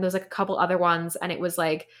Loser, and there's like a couple other ones, and it was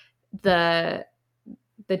like the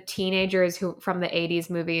teenagers who from the 80s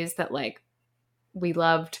movies that like we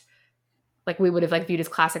loved, like we would have like viewed as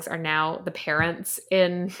classics, are now the parents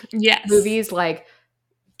in movies. Like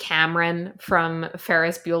Cameron from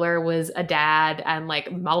Ferris Bueller was a dad, and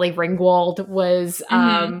like Molly Ringwald was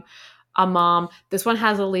a mom. This one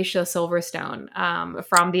has Alicia Silverstone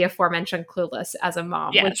from the aforementioned Clueless as a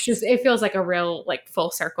mom, which just, it feels like a real like full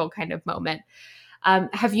circle kind of moment.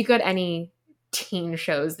 Have you got any teen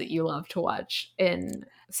shows that you love to watch in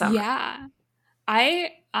summer? Yeah.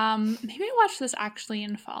 Maybe I watched this actually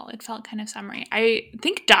in fall. It felt kind of summery. I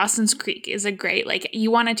think Dawson's Creek is a great, like,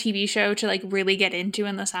 you want a TV show to like really get into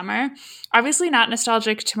in the summer. Obviously not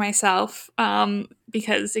nostalgic to myself,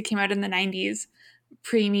 because it came out in the 90s,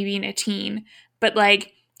 pre me being a teen, but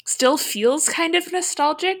like still feels kind of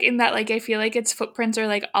nostalgic in that like I feel like its footprints are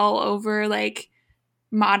like all over like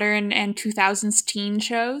modern and 2000s teen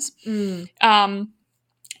shows. And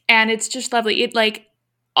it's just lovely. It like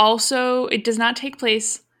also, it does not take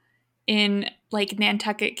place in like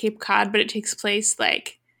Nantucket, Cape Cod, but it takes place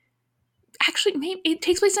like, actually maybe it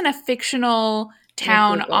takes place in a fictional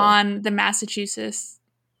town on the Massachusetts.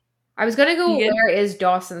 I was gonna go, where is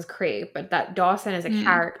Dawson's Creek, but that Dawson is a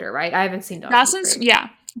character, right? I haven't seen Dawson's Creek. Yeah.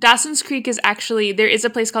 Dawson's Creek is actually, there is a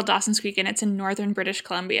place called Dawson's Creek, and it's in northern British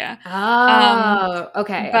Columbia. Oh,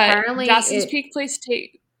 okay. But apparently Dawson's Creek place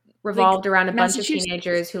revolved around a bunch of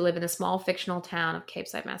teenagers who live in the small fictional town of Cape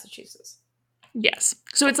Side, Massachusetts. Yes.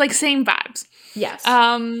 So it's like same vibes. Yes.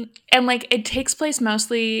 And like it takes place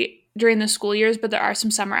mostly during the school years, but there are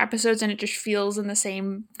some summer episodes, and it just feels in the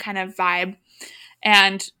same kind of vibe.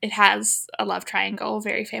 And it has a love triangle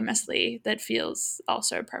very famously that feels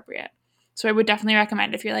also appropriate. So I would definitely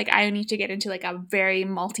recommend, if you're like, I need to get into like a very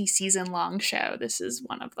multi-season long show, this is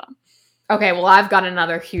one of them. Okay, well, I've got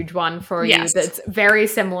another huge one for you that's very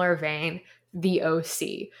similar vein, The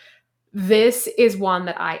OC. This is one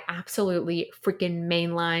that I absolutely freaking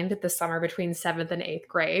mainlined the summer between 7th and 8th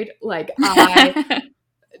grade. Like,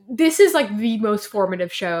 this is like the most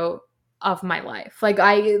formative show of my life. Like,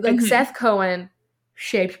 Seth Cohen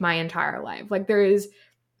shaped my entire life. Like, there is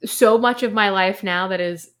so much of my life now that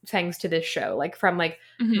is thanks to this show. Like, from like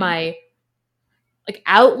my like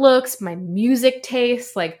outlooks, my music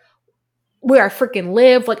tastes, like Where I freaking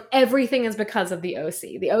live, like everything is because of the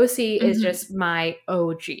OC. The OC is just my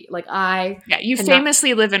OG. Like you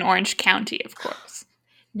famously live in Orange County, of course.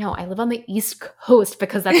 No, I live on the East Coast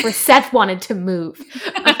because that's where Seth wanted to move.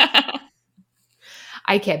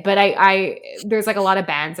 I kid, but I there's like a lot of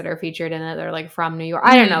bands that are featured in it. They're like from New York.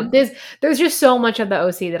 I don't know. There's just so much of the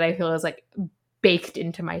OC that I feel is like baked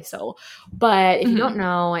into my soul. But if you don't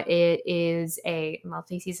know, it is a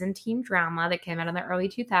multi-season teen drama that came out in the early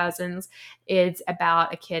 2000s. It's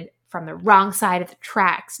about a kid from the wrong side of the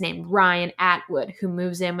tracks named Ryan Atwood, who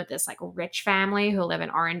moves in with this like rich family who live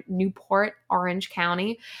in Newport, Orange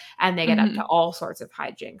County, and they get up to all sorts of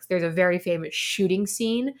hijinks. There's a very famous shooting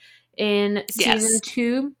scene in season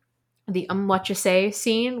 2, the What You Say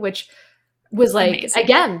scene, which was like, amazing.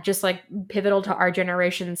 Again, just like pivotal to our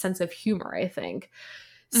generation's sense of humor, I think.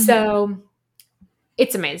 So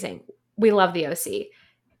it's amazing. We love the OC.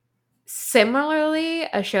 Similarly,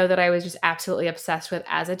 a show that I was just absolutely obsessed with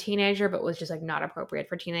as a teenager, but was just like not appropriate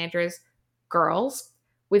for teenagers, Girls.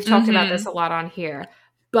 We've talked about this a lot on here,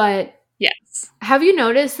 but yes. Have you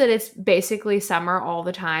noticed that it's basically summer all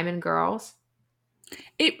the time in Girls?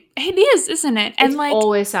 It is, isn't it? And it's like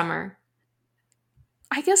always summer.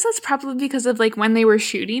 I guess that's probably because of like when they were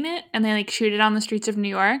shooting it and they like shoot it on the streets of New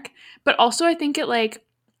York. But also I think it like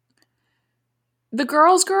the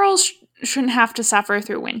girls shouldn't have to suffer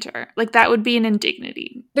through winter. Like that would be an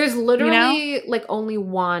indignity. There's literally like only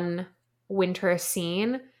one winter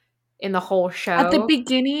scene in the whole show. At the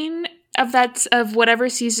beginning of whatever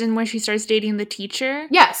season where she starts dating the teacher.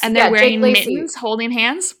 Yes. And they're wearing mittens, holding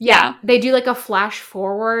hands. Yeah. They do like a flash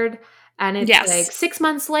forward and it's like 6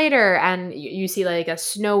 months later and you see like a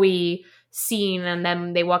snowy scene and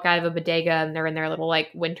then they walk out of a bodega and they're in their little like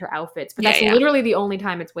winter outfits. But that's literally the only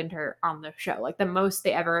time it's winter on the show. Like the most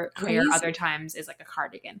they ever wear other times is like a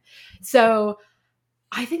cardigan. So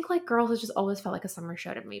I think like Girls has just always felt like a summer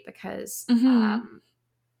show to me because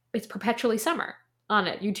it's perpetually summer on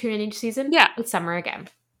it. You tune in each season, it's summer again.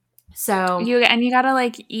 So you gotta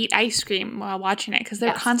like eat ice cream while watching it because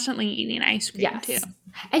they're constantly eating ice cream too.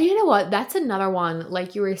 And you know what? That's another one,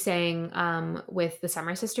 like you were saying with the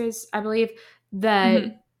Summer Sisters, I believe,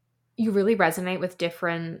 that you really resonate with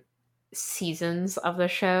different seasons of the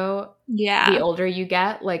show. Yeah. The older you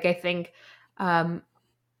get. Like I think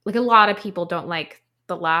like a lot of people don't like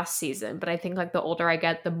the last season, but I think like the older I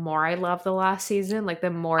get, the more I love the last season, like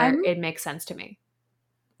the more it makes sense to me.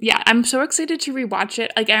 Yeah, I'm so excited to rewatch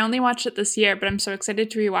it. Like I only watched it this year, but I'm so excited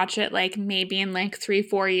to rewatch it like maybe in like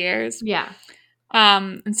 3-4 years. Yeah.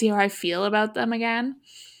 And see how I feel about them again.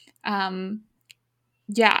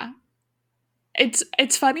 Yeah.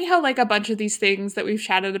 It's funny how like a bunch of these things that we've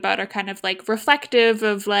chatted about are kind of like reflective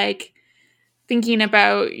of like thinking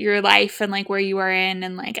about your life and like where you are in,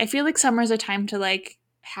 and like I feel like summer's a time to like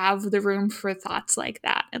have the room for thoughts like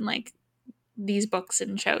that, and like these books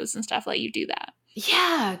and shows and stuff let you do that.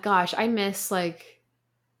 Yeah, gosh, I miss like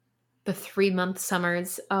the 3-month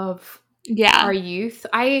summers of our youth.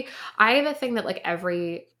 I have a thing that like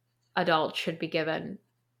every adult should be given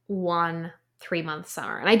 1 3-month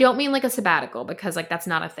summer. And I don't mean like a sabbatical because like that's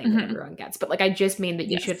not a thing that everyone gets. But like I just mean that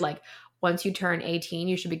you should like once you turn 18,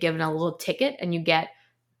 you should be given a little ticket and you get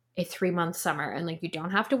a 3-month summer. And like you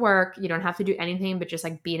don't have to work, you don't have to do anything but just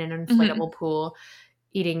like be in an inflatable pool,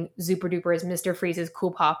 eating Super Dupers, Mr. Freeze's,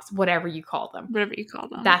 Cool Pops, whatever you call them. Whatever you call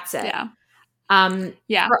them. That's it.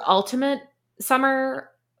 Yeah. For ultimate summer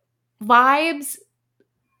vibes,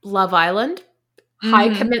 Love Island,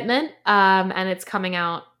 high commitment, and it's coming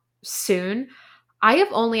out soon. I have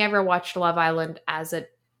only ever watched Love Island as it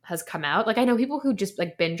has come out. Like I know people who just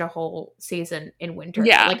like binge a whole season in winter.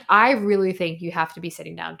 Yeah. Like I really think you have to be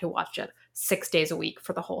sitting down to watch it 6 days a week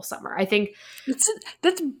for the whole summer. I think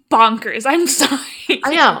that's bonkers. I'm sorry.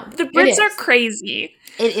 I know. The Brits are crazy.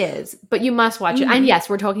 It is, but you must watch it. And yes,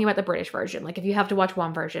 we're talking about the British version. Like if you have to watch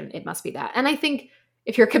one version, it must be that. And I think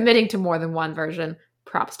if you're committing to more than one version,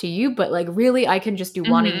 props to you. But like really, I can just do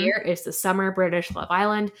one a year. It's the summer British Love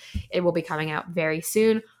Island. It will be coming out very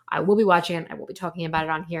soon. I will be watching it. I will be talking about it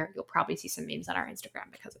on here. You'll probably see some memes on our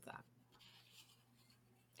Instagram because of that.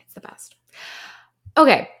 It's the best.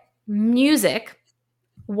 Okay, music.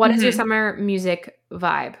 What is your summer music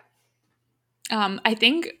vibe? I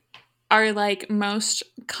think our like most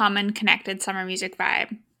common connected summer music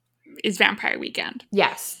vibe is Vampire Weekend.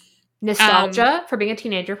 Yes. Nostalgia for being a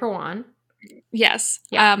teenager for one. Yes.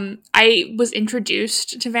 Yeah. I was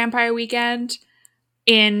introduced to Vampire Weekend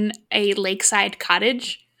in a lakeside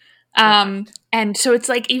cottage. And so it's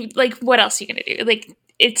like what else are you gonna do? Like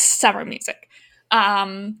it's summer music.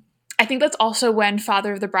 I think that's also when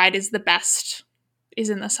Father of the Bride is the best, is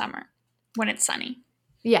in the summer when it's sunny.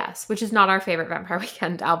 Yes, which is not our favorite Vampire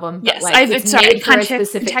Weekend album, but Yes, like it's made for a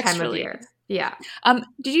specific time of year. Yeah.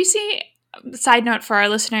 Did you see? Side note for our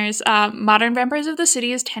listeners: Modern Vampires of the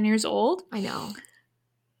City is 10 years old. I know.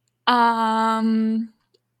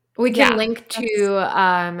 We can link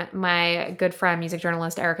to my good friend, music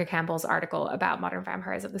journalist Erica Campbell's article about Modern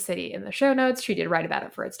Vampires of the City in the show notes. She did write about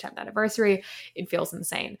it for its 10th anniversary. It feels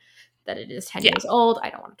insane that it is 10 years old.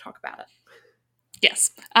 I don't want to talk about it.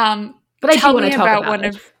 Yes. But I do want to talk about one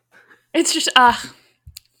it. It's just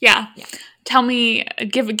yeah. Tell me,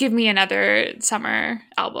 give me another summer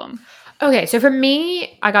album. Okay, so for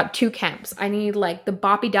me, I got two camps. I need like the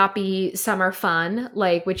boppy doppy summer fun,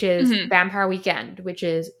 like which is Vampire Weekend, which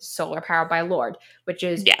is Solar Power by Lorde, which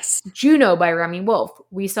is Juno by Remi Wolf.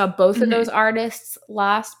 We saw both of those artists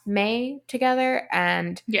last May together,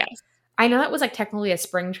 and I know that was like technically a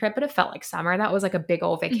spring trip, but it felt like summer. That was like a big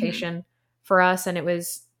old vacation for us, and it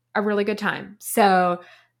was a really good time. So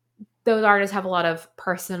those artists have a lot of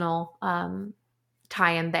personal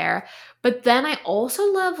tie-in there. But then I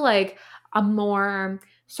also love like a more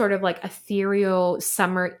sort of like ethereal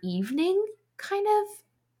summer evening kind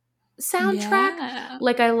of soundtrack. Yeah.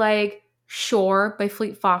 Like I like Shore by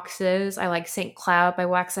Fleet Foxes. I like St. Cloud by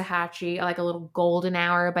Waxahachie. I like A Little Golden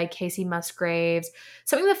Hour by Kacey Musgraves.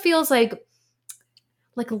 Something that feels like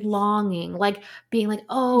longing, like being like,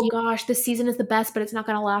 oh gosh, this season is the best, but it's not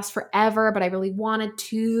going to last forever, but I really wanted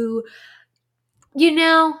to, you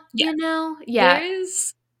know. There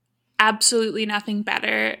is absolutely nothing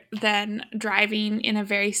better than driving in a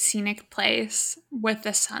very scenic place with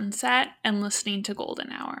the sunset and listening to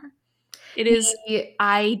Golden Hour. It is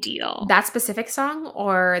ideal. That specific song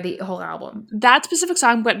or the whole album? That specific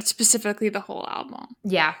song, but specifically the whole album.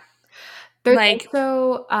 Yeah. There's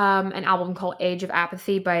also an album called Age of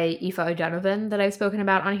Apathy by Aoife O'Donovan that I've spoken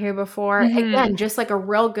about on here before. Again, just like a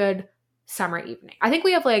real good summer evening. I think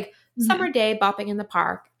we have like summer day bopping in the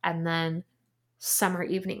park and then summer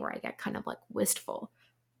evening where I get kind of like wistful.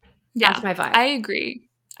 Yeah, that's my vibe. I agree.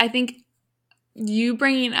 I think you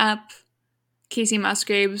bringing up Kacey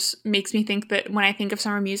Musgraves makes me think that when I think of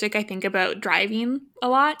summer music, I think about driving a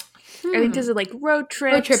lot. I think this is like road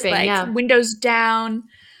tripping, like windows down.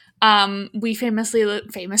 We famously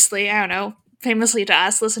to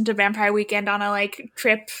us, listened to Vampire Weekend on a like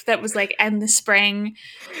trip that was like in the spring,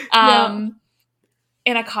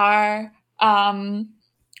 in a car.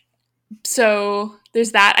 So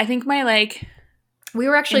there's that. I think we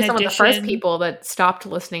were actually some of the first people that stopped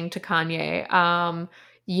listening to Kanye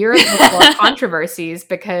years before controversies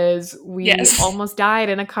because we almost died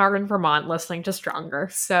in a car in Vermont listening to Stronger.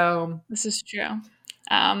 So this is true.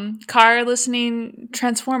 Car listening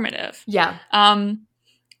transformative. Yeah.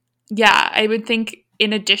 I would think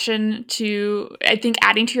in addition to, I think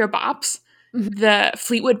adding to your bops, the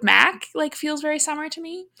Fleetwood Mac like feels very summer to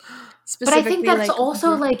me. But I think that's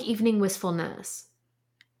also like evening wistfulness.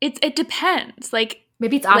 It depends. Like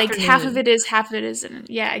maybe it's afternoon. Like half of it isn't.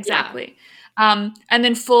 Yeah, exactly. Yeah. And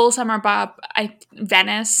then full summer bop,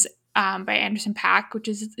 Venice by Anderson .Paak, which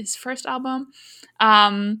is his first album.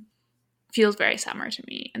 Feels very summer to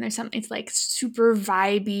me. And there's something, it's like super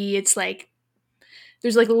vibey. It's like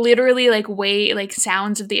there's like literally like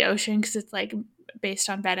sounds of the ocean because it's like based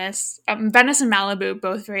on Venice. Venice and Malibu,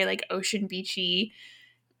 both very like ocean beachy,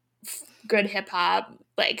 good hip hop,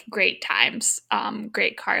 like great times,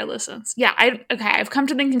 great car listens. Yeah, I've come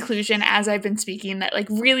to the conclusion as I've been speaking that like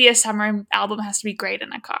really a summer album has to be great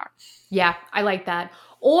in a car. Yeah, I like that.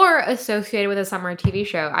 Or associated with a summer TV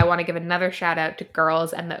show. I want to give another shout out to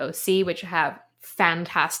Girls and the OC, which have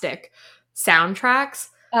fantastic soundtracks.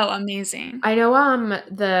 Oh, amazing. I know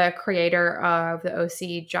the creator of the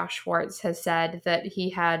OC, Josh Schwartz, has said that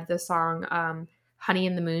he had the song Honey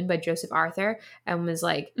in the Moon by Joseph Arthur and was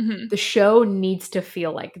like, the show needs to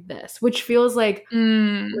feel like this, which feels like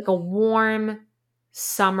a warm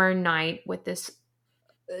summer night with this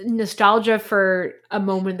nostalgia for a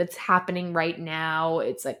moment that's happening right now.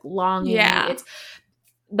 It's like longing. Yeah. It's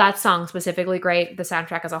that song specifically great. The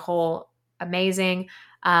soundtrack as a whole, amazing.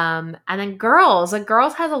 And then Girls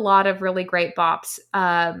has a lot of really great bops,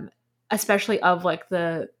 especially of like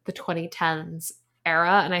the 2010s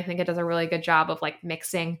era. And I think it does a really good job of like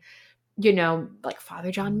mixing, you know, like Father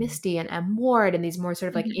John Misty and M. Ward and these more sort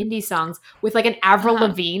of like indie songs with like an Avril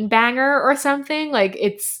Lavigne banger or something. Like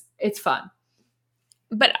it's fun.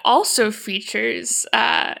 But also features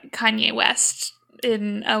Kanye West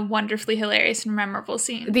in a wonderfully hilarious and memorable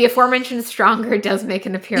scene. The aforementioned Stronger does make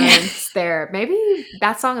an appearance there. Maybe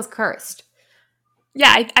that song is cursed.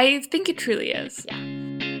 Yeah, I think it truly is.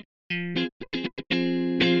 Yeah.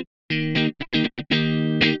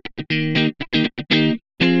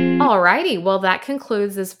 Alrighty. Well, that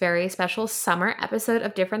concludes this very special summer episode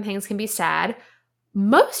of Different Things Can Be Sad.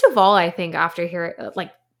 Most of all, I think after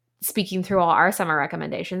speaking through all our summer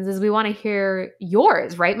recommendations is we want to hear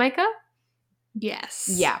yours, right, Micah? Yes.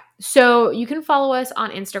 Yeah. So you can follow us on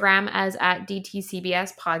Instagram as at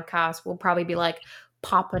DTCBS Podcast. We'll probably be like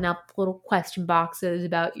popping up little question boxes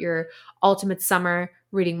about your ultimate summer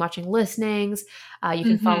reading, watching, listenings. You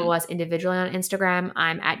can follow us individually on Instagram.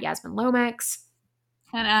 I'm at Yasmin Lomax.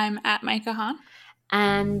 And I'm at Micah Hahn.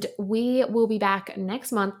 And we will be back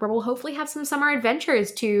next month where we'll hopefully have some summer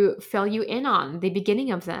adventures to fill you in on. The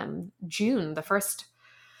beginning of them, June, the first...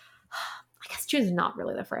 I guess June's not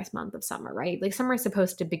really the first month of summer, right? Like summer is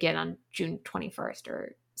supposed to begin on June 21st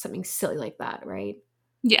or something silly like that, right?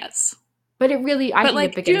 Yes. But it really, I think like,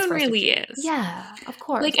 it begins June first really is. Yeah, of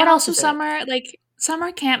course. Like, and also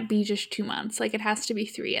summer can't be just 2 months. Like, it has to be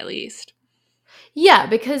 3 at least. Yeah,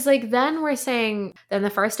 because like then we're saying then the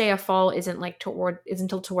first day of fall isn't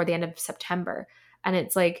until toward the end of September. And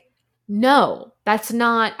it's like, no, that's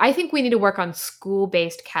not. I think we need to work on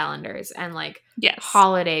school-based calendars and like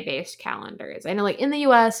holiday-based calendars. I know like in the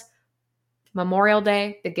US, Memorial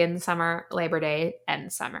Day begins summer, Labor Day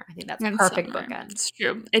ends summer. I think that's a perfect bookend. It's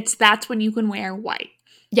true. That's when you can wear white.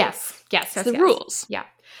 Yes. That's the rules. Yeah.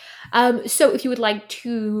 So if you would like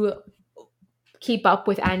to keep up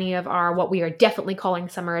with any of our what we are definitely calling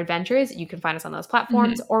summer adventures, you can find us on those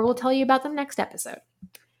platforms, or we'll tell you about them next episode.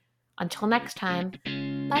 Until next time,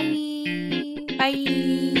 bye.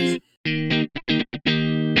 Bye.